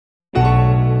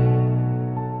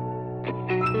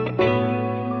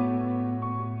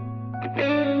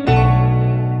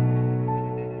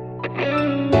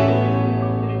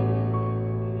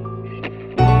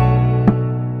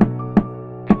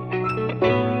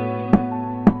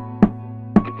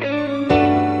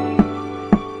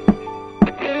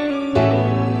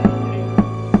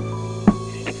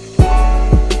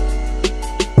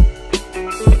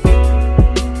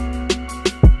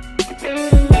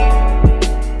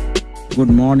Good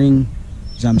morning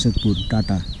Jamshedpur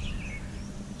Tata.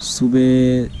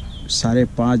 सुबह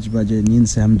 5:30 बजे नींद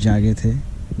से हम जागे थे।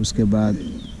 उसके बाद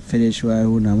फ्रेश हुआ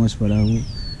हूँ, नमाज़ पढ़ा हूँ।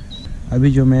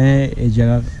 अभी जो मैं इस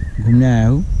जगह घूमने आया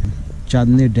हूँ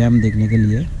चांदनी डैम देखने के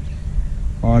लिए,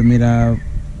 और मेरा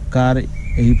कार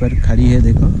यहीं पर खड़ी है,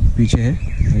 देखो पीछे है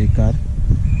मेरी कार,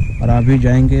 और अभी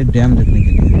जाएंगे डैम देखने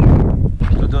के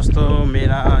लिए। तो दोस्तों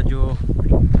मेरा जो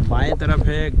बाएं तरफ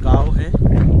है गांव है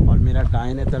और मेरा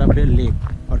दाहिने तरफ है लेक,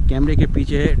 और कैमरे के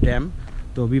पीछे है डैम।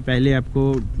 तो अभी पहले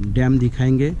आपको डैम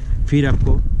दिखाएंगे, फिर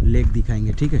आपको लेक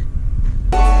दिखाएंगे, ठीक है।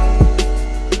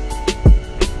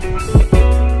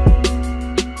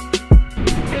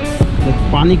 तो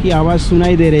पानी की आवाज़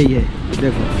सुनाई दे रही है,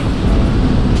 देखो।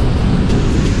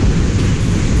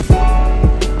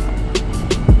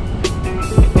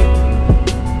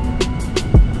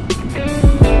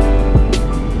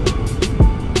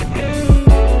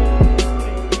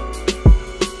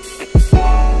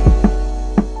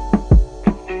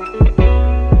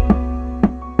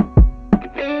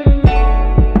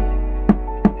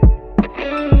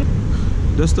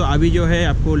 दोस्तों अभी जो है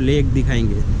आपको लेक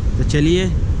दिखाएंगे, तो चलिए।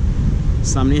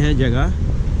 सामने है जगह,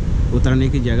 उतरने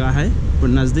की जगह है, तो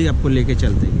नज़दीक आपको लेके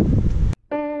चलते हैं।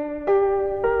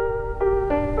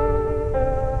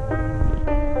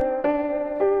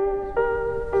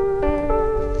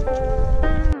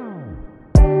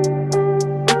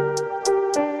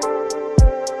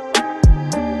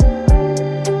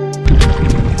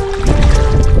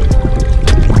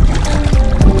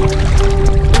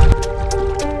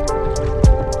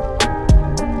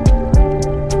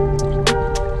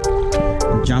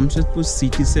 जामशेदपुर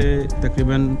सिटी से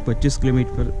तकरीबन 25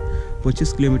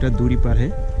 किलोमीटर दूरी पर है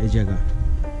ये जगह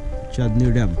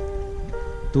चांदनी डैम।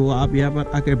 तो आप यहाँ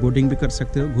पर आकर बोटिंग भी कर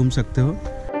सकते हो, घूम सकते हो।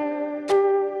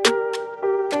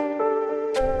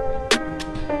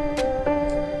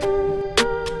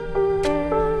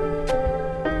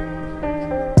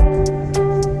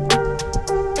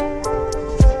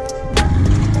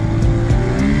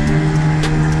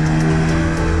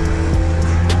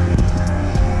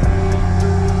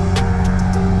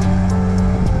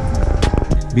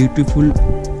 ब्यूटीफुल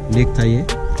लेक था ये।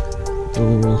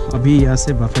 तो अभी यहाँ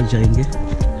से वापस जाएंगे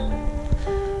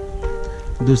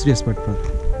दूसरे स्पॉट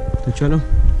पर। तो चलो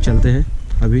चलते हैं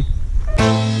अभी।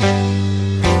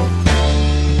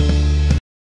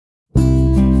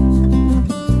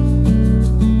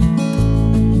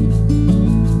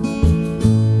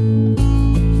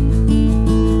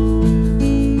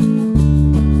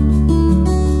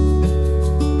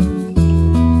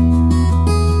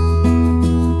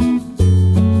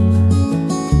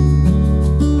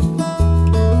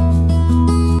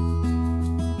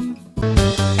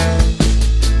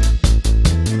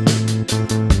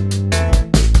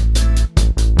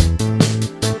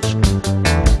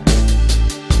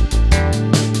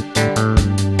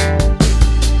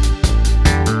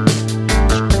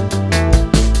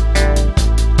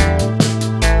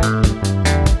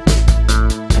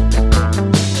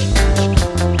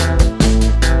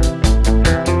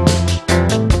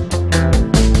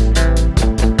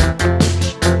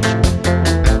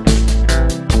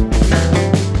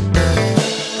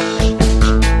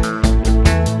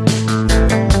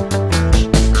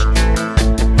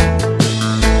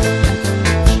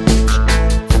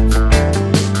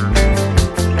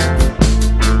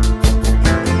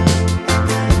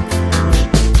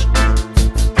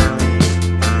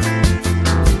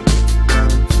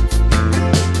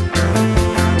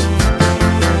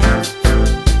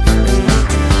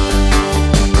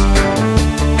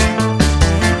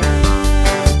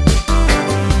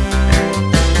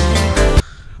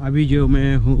 अभी जो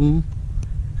मैं हूँ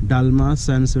डालमा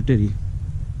सैनसोटेरी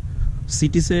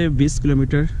सिटी से 20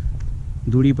 किलोमीटर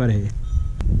दूरी पर है।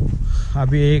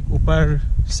 अभी एक ऊपर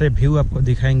से व्यू आपको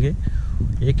दिखाएंगे।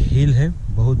 एक हिल है,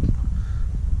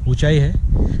 बहुत ऊंचाई है,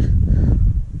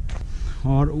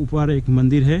 और ऊपर एक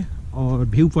मंदिर है और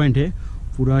व्यू पॉइंट है।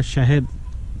 पूरा शहर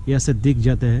यहाँ से दिख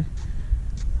जाता है।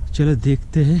 चलो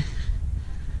देखते हैं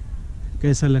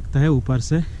कैसा लगता है ऊपर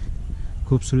से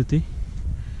खूबसूरती।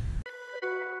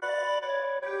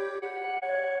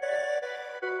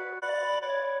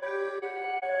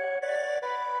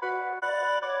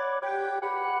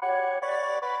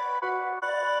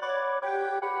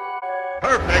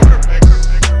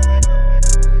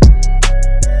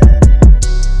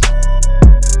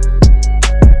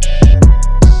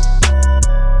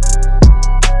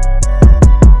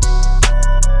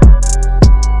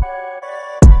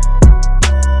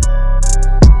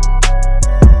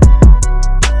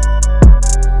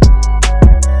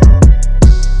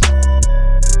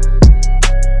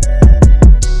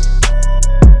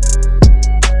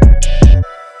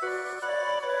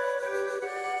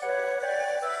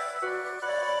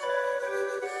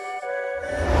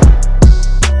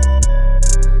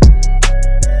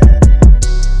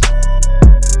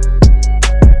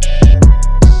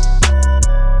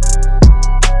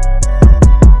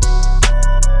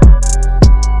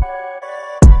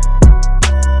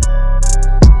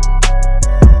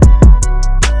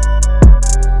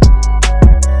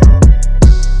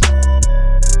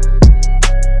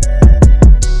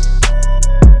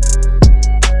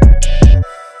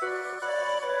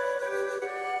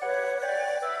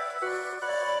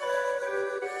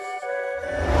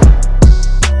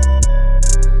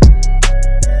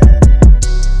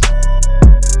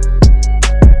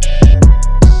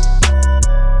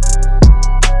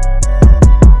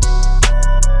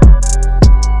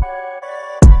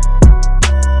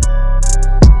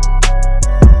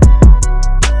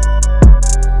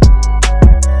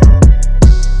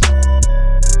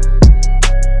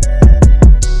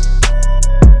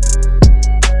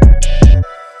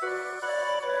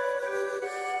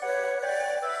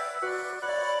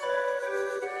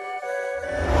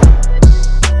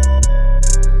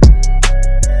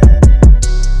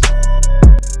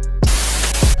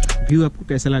 व्यू आपको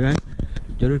कैसा लगा है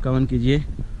ज़रूर कमेंट कीजिए।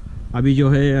 अभी जो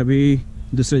है अभी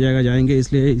दूसरे जगह जाएंगे,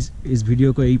 इसलिए इस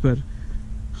वीडियो को यहीं पर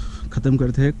ख़त्म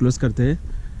करते हैं, क्लोज़ करते हैं।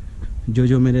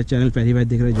 जो मेरे चैनल पहली बार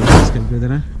देख रहे हैं जो सब्सक्राइब कर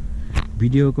देना,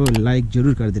 वीडियो को लाइक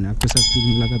ज़रूर कर देना। आपके साथ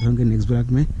फिर मुलाकात होंगे नेक्स्ट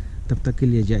ब्लॉग में। तब तक के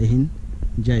लिए जय हिंद,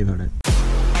 जय भारत।